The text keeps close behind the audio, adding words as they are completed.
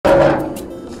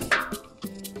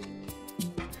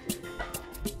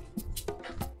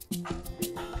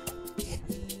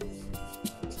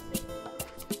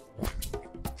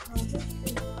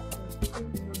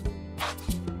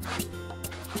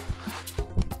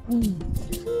Okay.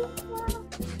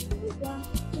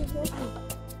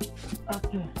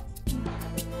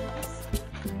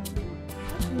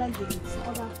 Like this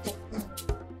other stuff.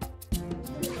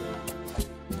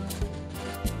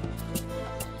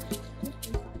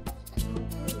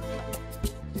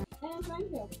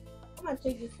 Come and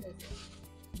check this first.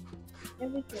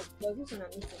 Everything. Does this one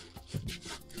and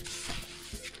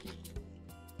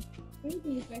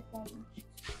everything is 5,000.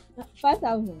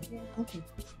 5,000? Yes. Okay.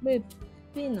 Babe,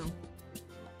 pay now.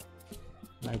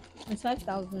 Like It's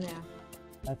 5,000 naira.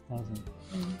 5,000.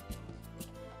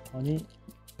 Honey,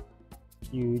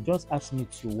 you just asked me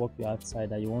to walk you outside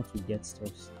that you want to get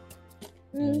stuff.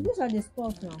 These are the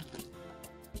stuff now.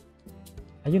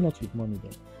 Are you not with money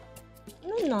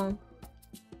then? No.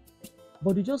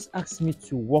 But you just asked me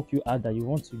to walk you out that you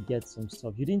want to get some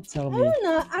stuff. You didn't tell I me. don't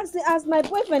know. As my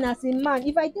boyfriend, as a man,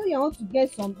 if I tell you I want to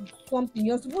get something,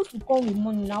 you're supposed to come with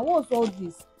money. Now, what's all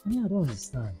this? I mean, I don't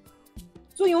understand.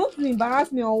 So you want to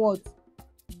embarrass me or what?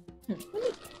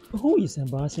 Who is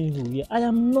embarrassing who here? I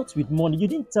am not with money. You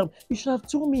didn't tell. You should have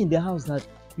told me in the house that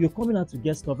you're coming out to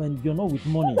get stuff and you're not with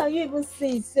money. What are you even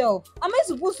saying, self? Am I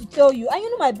supposed to tell you? Are you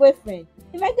not my boyfriend?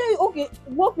 If I tell you, okay,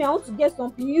 walk me, I want to get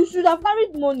something, you should have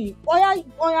carried money. Or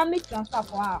you make transfer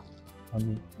for her.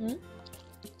 Honey.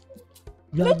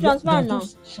 Make transfer now.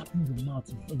 Just shutting your mouth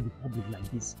in the public like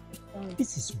this. Sorry.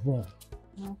 This is wrong.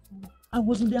 Okay. I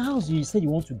was in the house. You said you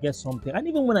want to get something, and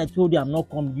even when I told you I'm not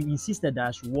coming, you insisted that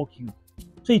I should walk you.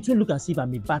 So it will look as if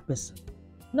I'm a bad person.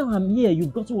 Now I'm here.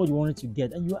 You've gotten what you wanted to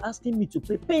get, and you're asking me to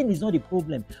pay. Pain is not the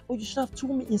problem, but you should have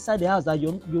told me inside the house that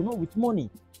you're not with money.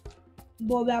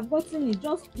 But we have gotten it.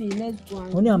 Just pay. Let's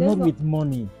go. Honey, I'm not with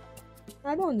money.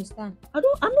 I don't understand. I'm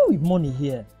not with money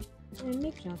here.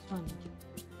 Make transfer now.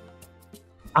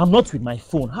 I'm not with my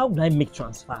phone. How would I make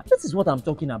transfer? This is what I'm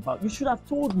talking about. You should have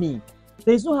told me.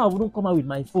 There is no how I wouldn't come out with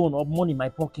my phone or money in my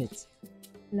pocket.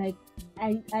 Like,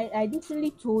 I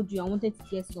literally told you I wanted to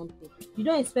get something. You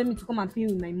don't expect me to come and pay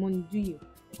with my money, do you?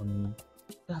 Honey,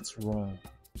 that's wrong.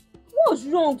 What's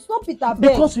wrong? Stop it, abeg.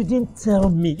 Because you didn't tell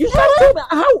me. You should have told me.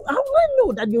 How will I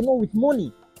know that you're not with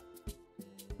money?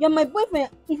 You're my boyfriend.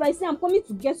 If I say I'm coming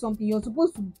to get something, you're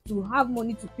supposed to have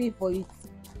money to pay for it.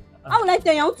 How will I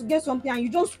tell you I want to get something and you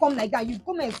just come like that? You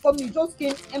come and come, you just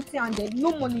came empty-handed,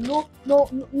 no money, no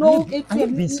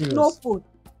ATM, no phone.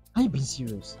 Are you being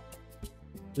serious?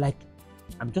 Like,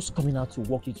 I'm just coming out to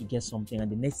walk you to get something,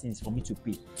 and the next thing is for me to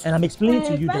pay. And I'm explaining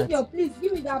to you that. Please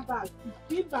give me that bag.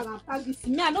 Give bag and pack this.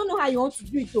 Me, I don't know how you want to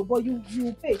do it, though, but you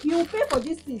will pay. You will pay for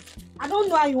this thing. I don't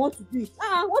know how you want to do it.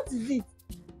 What is it?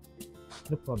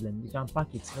 No problem. You can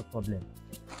pack it. No problem.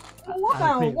 What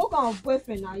kind of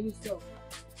boyfriend are you, sir?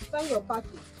 Sign your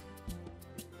package.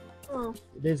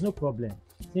 There's no problem.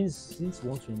 Since you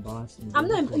want to embarrass me. I'm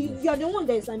not. You're the one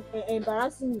that is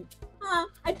embarrassing me.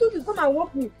 I told you to come and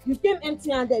walk me. You came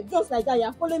empty-handed, just like that.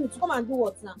 You're following me to come and do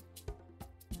what now?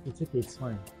 It's okay. It's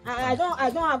fine. I don't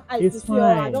have eyes it's to see. Fine.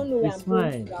 I don't know where it's I'm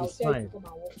going fine. to. I'll It's tell fine. you to come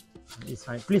and walk. It's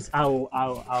fine. Please,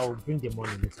 I'll bring the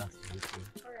money later.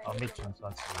 I'll make transfer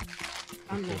to you.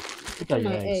 I'm Okay. not. Look at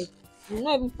your eyes. You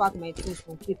not even pack my things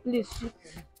complete. Please.